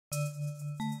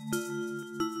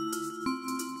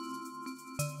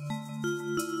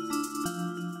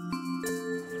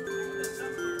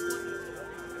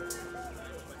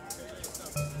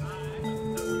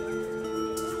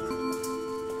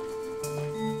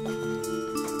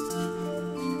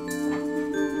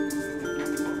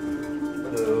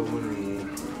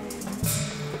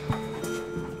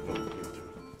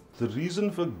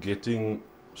reason for getting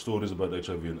stories about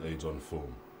HIV and AIDS on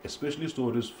film, especially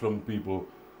stories from people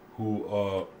who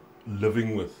are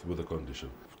living with the condition.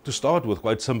 To start with,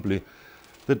 quite simply,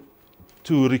 that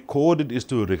to record it is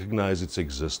to recognize its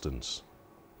existence.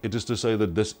 It is to say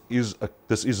that this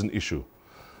is an issue.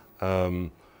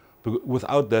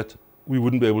 Without that, we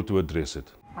wouldn't be able to address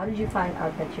it. How did you find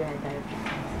out that you had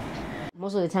diabetes?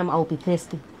 Most of the time I'll be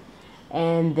thirsty.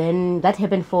 And then that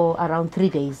happened for around 3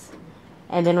 days.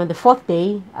 And then on the 4th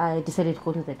day, I decided to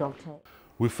go to the doctor.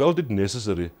 We felt it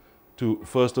necessary to,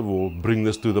 first of all, bring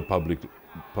this to the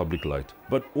public light.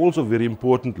 But also, very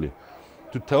importantly,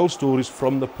 to tell stories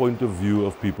from the point of view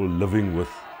of people living with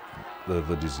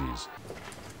the disease.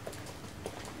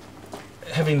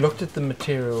 Having looked at the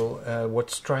material, what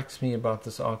strikes me about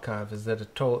this archive is that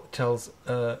it tells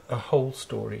a whole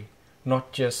story,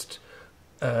 not just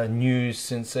a news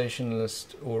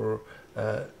sensationalist or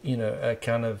a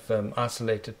kind of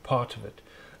isolated part of it.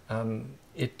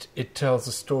 It tells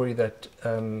a story that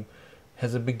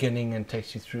has a beginning and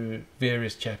takes you through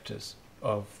various chapters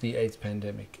of the AIDS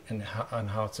pandemic and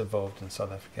how it's evolved in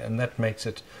South Africa, and that makes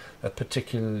it a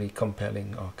particularly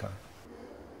compelling archive.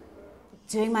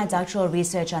 Doing my doctoral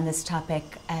research on this topic,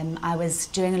 I was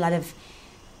doing a lot of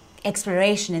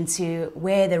exploration into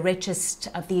where the richest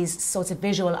of these sorts of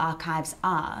visual archives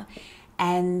are,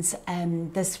 and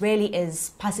this really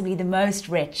is possibly the most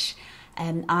rich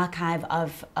archive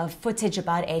of footage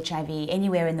about HIV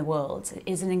anywhere in the world. It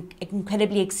is an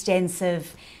incredibly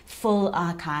extensive, full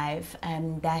archive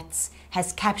that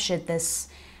has captured this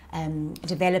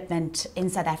development in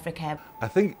South Africa. I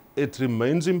think it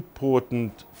remains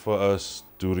important for us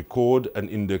to record and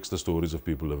index the stories of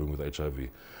people living with HIV.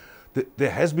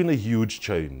 There has been a huge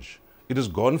change. It has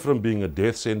gone from being a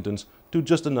death sentence to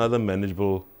just another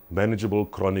manageable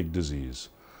chronic disease.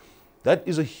 That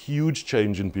is a huge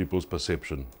change in people's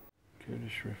perception.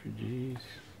 Kurdish refugees.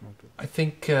 I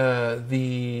think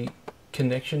the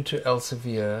connection to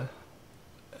Elsevier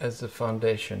as a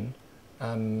foundation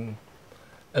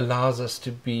allows us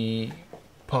to be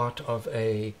part of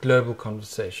a global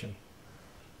conversation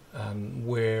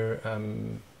where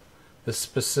the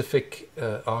specific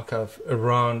archive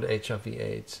around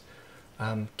HIV/AIDS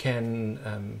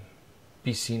can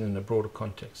be seen in a broader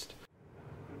context.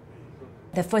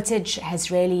 The footage has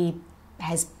played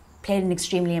an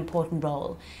extremely important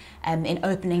role in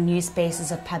opening new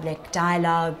spaces of public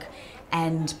dialogue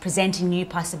and presenting new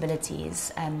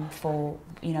possibilities for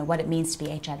what it means to be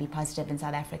HIV positive in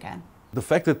South Africa. The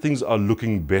fact that things are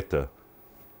looking better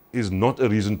is not a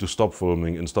reason to stop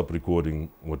filming and stop recording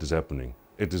what is happening.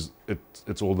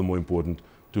 It's all the more important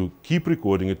to keep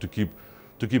recording it, to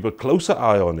keep a closer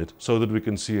eye on it, so that we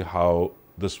can see how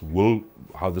this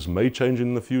may change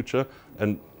in the future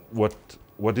and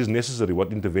what is necessary,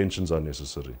 what interventions are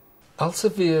necessary.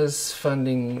 Elsevier's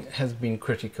funding has been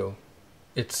critical.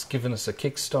 It's given us a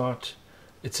kickstart.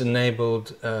 It's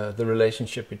enabled the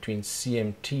relationship between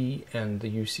CMT and the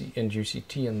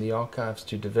UCT and the archives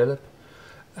to develop,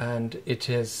 and it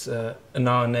has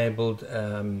now enabled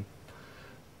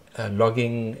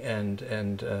logging and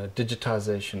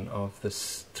digitization of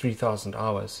this 3,000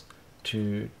 hours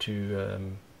to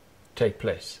take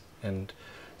place. And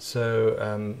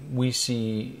so we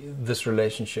see this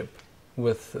relationship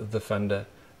with the funder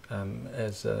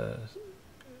as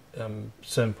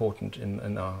so important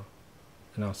in our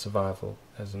survival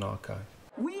as an archive.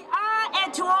 We are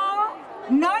at war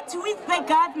not with the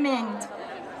government,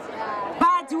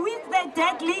 but with the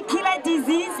deadly killer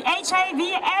disease HIV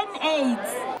and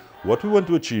AIDS. What we want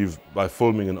to achieve by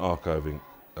filming and archiving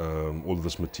all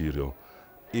this material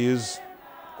is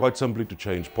quite simply to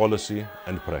change policy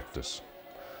and practice.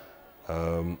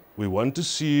 We want to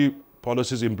see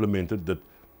policies implemented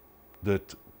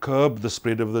that curb the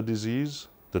spread of the disease,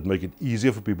 that make it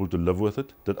easier for people to live with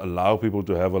it, that allow people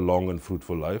to have a long and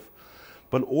fruitful life,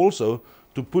 but also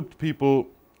to put people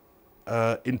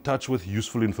in touch with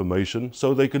useful information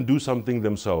so they can do something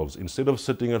themselves instead of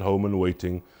sitting at home and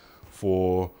waiting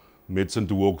for medicine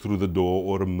to walk through the door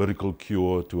or a miracle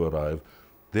cure to arrive.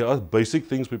 There are basic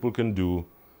things people can do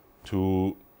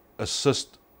to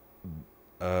assist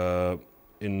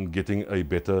in getting a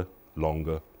better,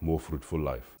 longer, more fruitful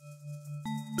life.